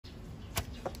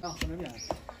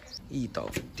一刀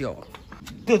掉了。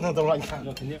这能走了，你看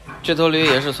这肯定。这头驴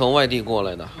也是从外地过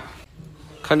来的，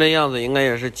看这样子应该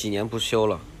也是几年不修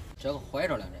了。这个坏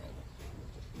着了，这个。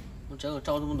我这个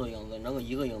找这么多影子，那个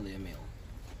一个影子也没有。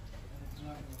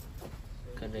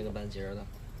看这个半截的，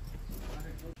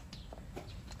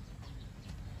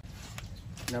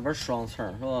那边双层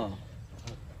是吧？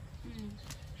嗯，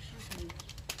是。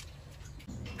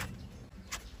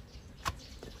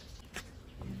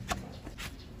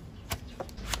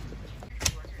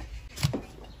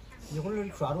一会儿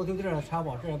刷着就给这插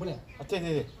包，这也不赖。对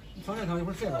对对，你上这趟一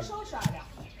会儿晒着。少刷点。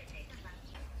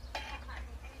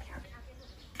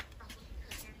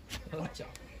我讲，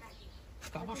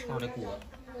干巴炒的锅。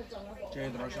这一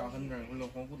段下狠这会漏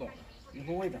黄胡同。你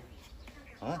给我一边。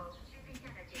啊？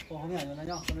和好面就咱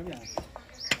家和着面。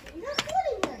你这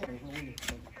和的面。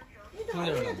你咋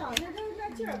这个长得这有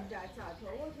点劲儿不点下头？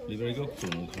我里边一个窟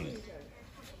窿可能。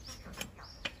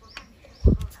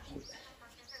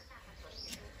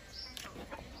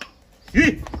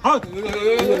咦，好，有，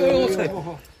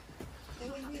好。一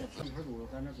会儿煮，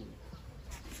咱这煮。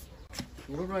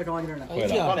煮出来着急呢。坏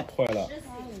了，坏了。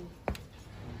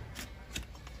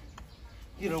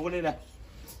一会儿我来了，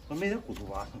我没点骨头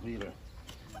吧？一会儿。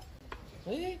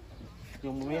哎，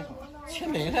有没有？切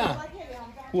没了。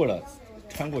过了，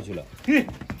穿过去了。咦，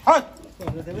好。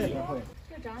这在外边会。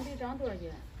这张得张多少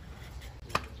斤？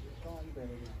张100多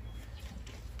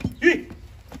斤。咦，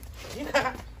你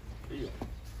看。哎呦。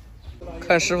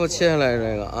看师傅切下来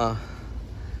这个啊，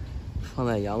放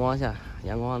在阳光下，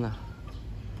呢，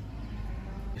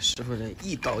师傅这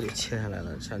一刀就切下来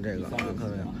了。像这个，看到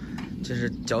没有？这是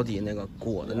脚底那个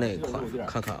裹的那一块，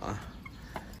看看啊，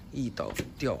一刀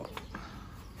掉了。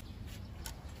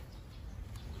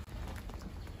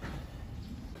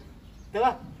对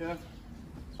了，行。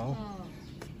好。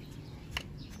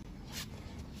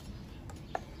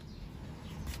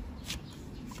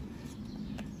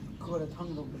喝的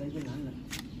汤都不带一难的。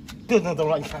这能走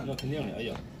了，你看这肯定的，哎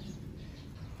呀。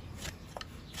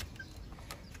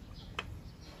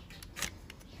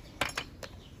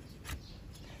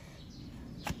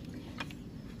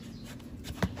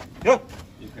行，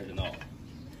又开始闹了。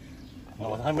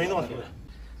闹的还没闹起来。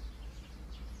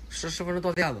师傅是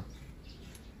剁架子。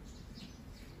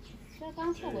这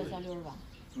刚跳过小溜吧？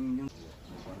嗯。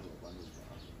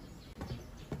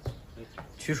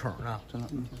取宠呢，真的。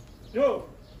哟。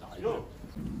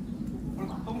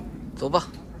走吧。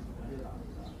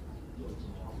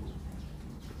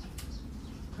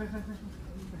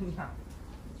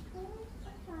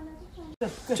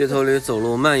这头驴走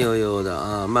路慢悠悠的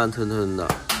啊，慢吞吞的。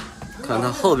看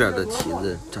它后边的蹄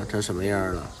子长成什么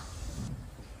样了。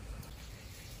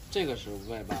这个是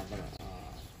外八字啊，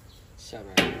下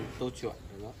边都卷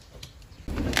着了。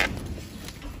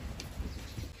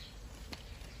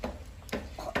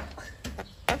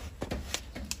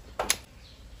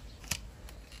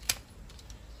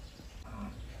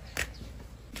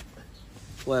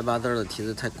外八字的蹄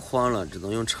子太宽了，只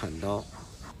能用铲刀。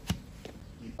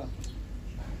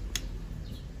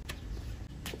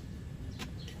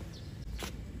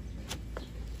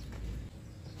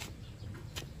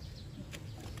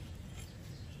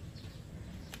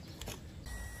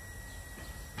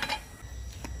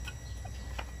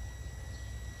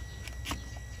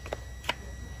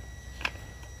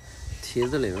蹄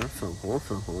子里面粉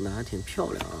红的，还挺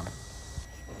漂亮啊。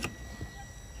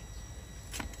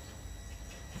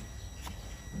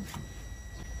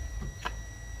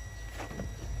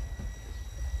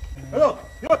哎呦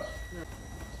哟，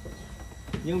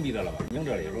拧逼着了吧？拧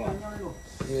这里是吧？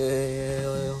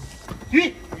哟，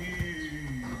咦，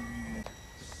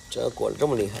这裹得这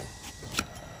么厉害。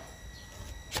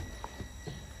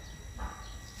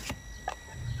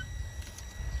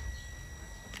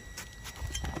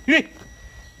咦。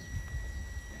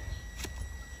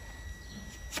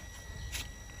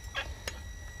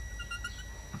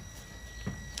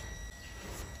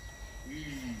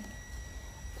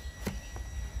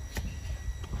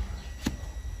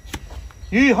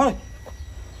咦，好嘞。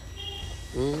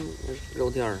肉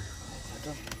垫儿。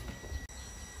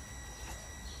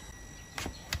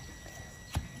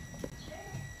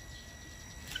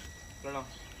这呢？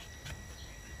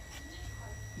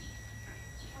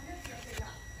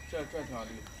这挺好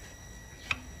的。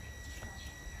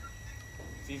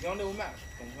西墙留慢，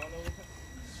东墙留快。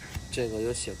这个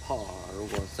有血泡啊，如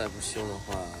果再不修的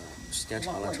话，时间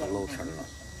长了成漏皮了。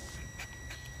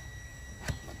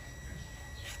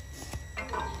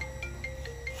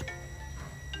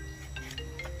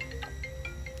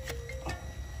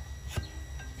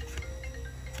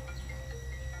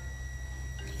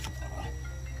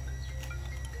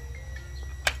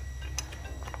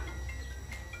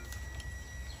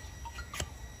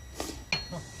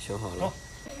修好了，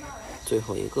最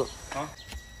后一个。啊，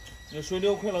你水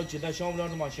流快了，鸡蛋响不了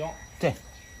这么响。对。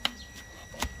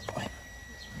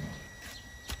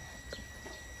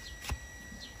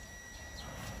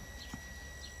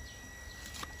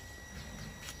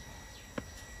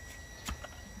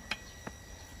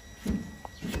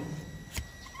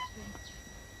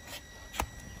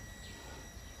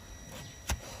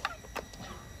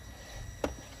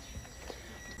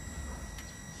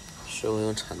师傅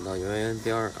用铲到圆圆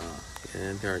边儿啊，圆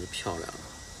圆边儿就漂亮了，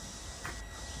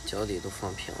脚底都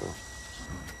放平了。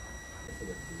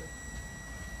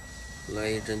来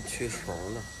一针去手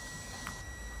的，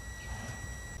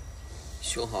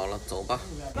修好了，走吧。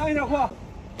来一下货。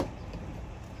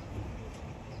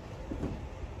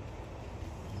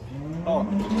哦，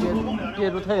憋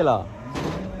住腿了。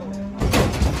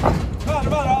慢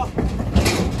着慢着啊！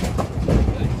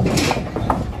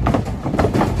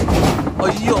哎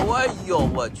呦哎呦，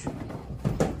我去！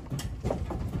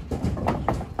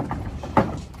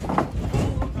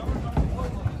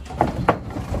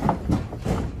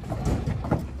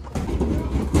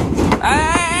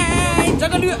哎，这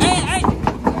个驴，哎。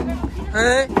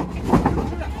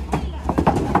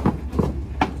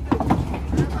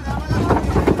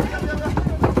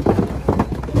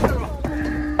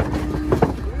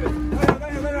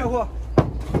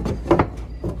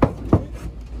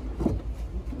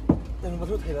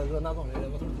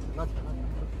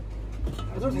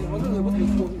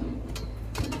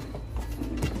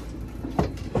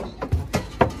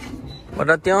我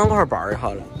这顶上块板儿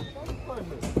好了。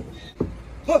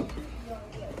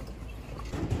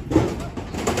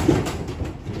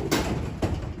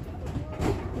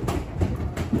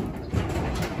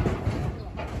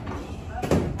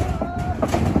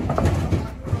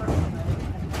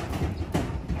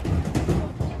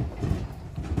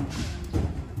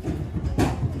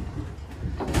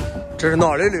这是哪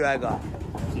儿的驴啊，哥？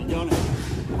新疆的。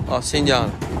哦，新疆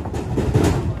的。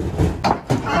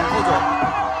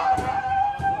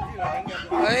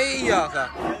哎呀呵！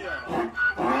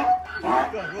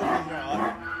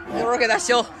一会儿给他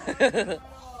修。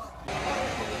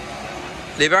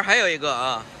里边还有一个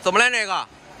啊，怎么了这个？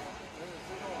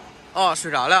哦，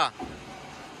睡着了。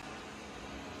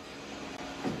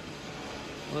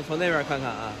我们从那边看看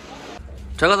啊，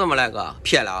这个怎么来个？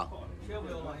撇了。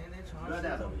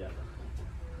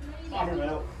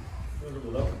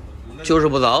就是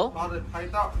不走。他得拍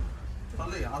道，他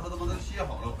累啥？他都把它卸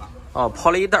好了，我看。哦，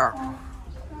跑了一道。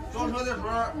装车的时候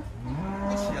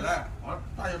不起来，完了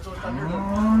大家都站这儿了。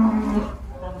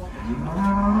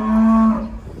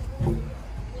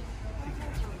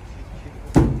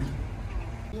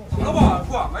老板，不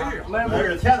没事，没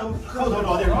事，前头后头着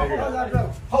地儿没事，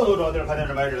后头着地儿肯定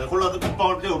是没事的，后来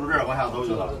包溜住这儿往下走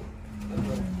就了。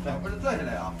哎，不是坐下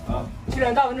来啊！啊，起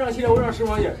来大文正，起来我让10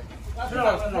块钱。是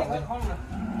了，是了，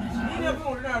你也不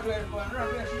用这样追，这样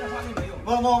追实际上啥也没用。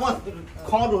我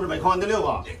扛住是没扛，你得溜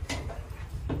吧。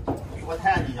我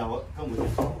抬你一下，我更不行。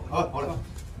好了，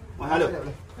往下溜，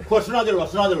扩使上劲了，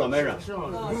使上劲了，没事。使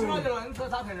上劲了，你车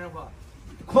咋开这扩？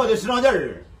扩得使上劲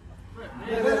儿。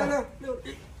来，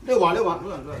溜吧，升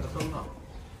上。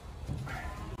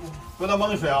不能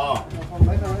猛摔啊！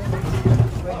来，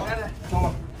走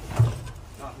吧。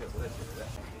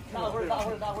大会儿。大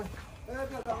会儿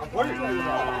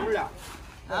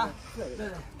啊！对，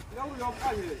要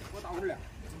爬去，我大会儿了。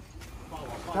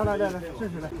来，试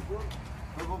试来。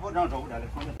不让手，来，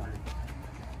放在上面。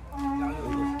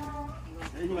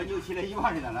你把牛起来1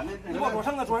万的了，我左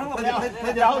上个，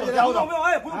再加后头，不用，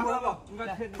哎，不用左上个。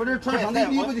不是穿上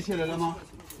你不就起来了吗？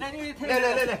来，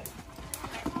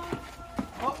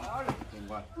好，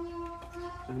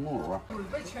这是木偶啊。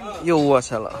又窝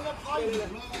下了。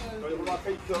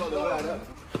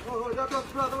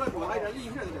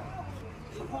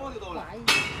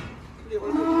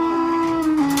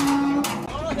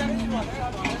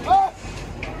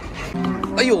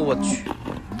哎呦我去！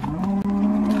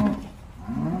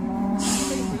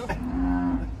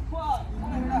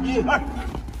一二。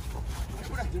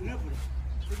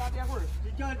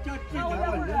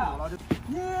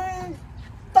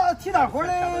踢大活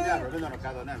嘞！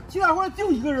踢大活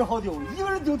就一个人好丢，一个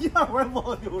人丢踢大活不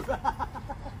好丢是吧？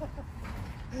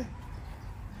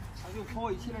他就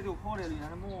跑，一起来就跑这里，还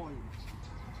是毛的。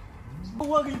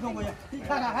我给你送过去，你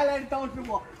看看还来当师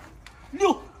傅，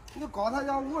溜！你搞他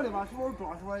家窝里吧，是不是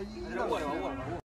装出来一个？